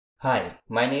Hi,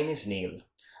 my name is Neil.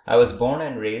 I was born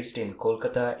and raised in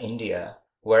Kolkata, India,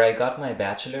 where I got my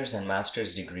bachelor's and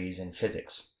master's degrees in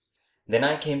physics. Then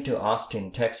I came to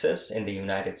Austin, Texas, in the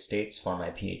United States for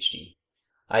my PhD.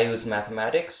 I use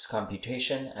mathematics,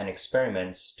 computation, and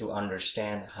experiments to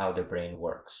understand how the brain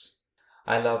works.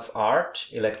 I love art,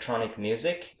 electronic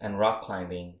music, and rock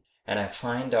climbing, and I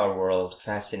find our world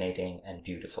fascinating and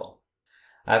beautiful.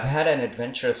 I've had an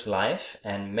adventurous life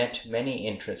and met many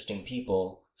interesting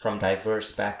people from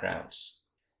diverse backgrounds.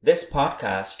 This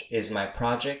podcast is my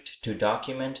project to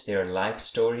document their life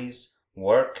stories,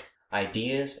 work,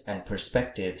 ideas, and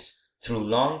perspectives through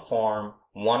long-form,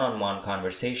 one-on-one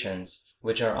conversations,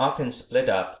 which are often split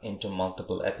up into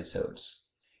multiple episodes.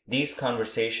 These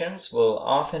conversations will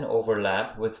often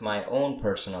overlap with my own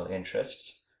personal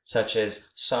interests, such as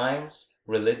science,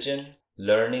 religion,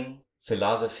 learning,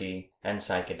 philosophy, and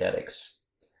psychedelics.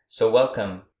 So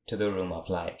welcome to the Room of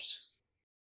Lives.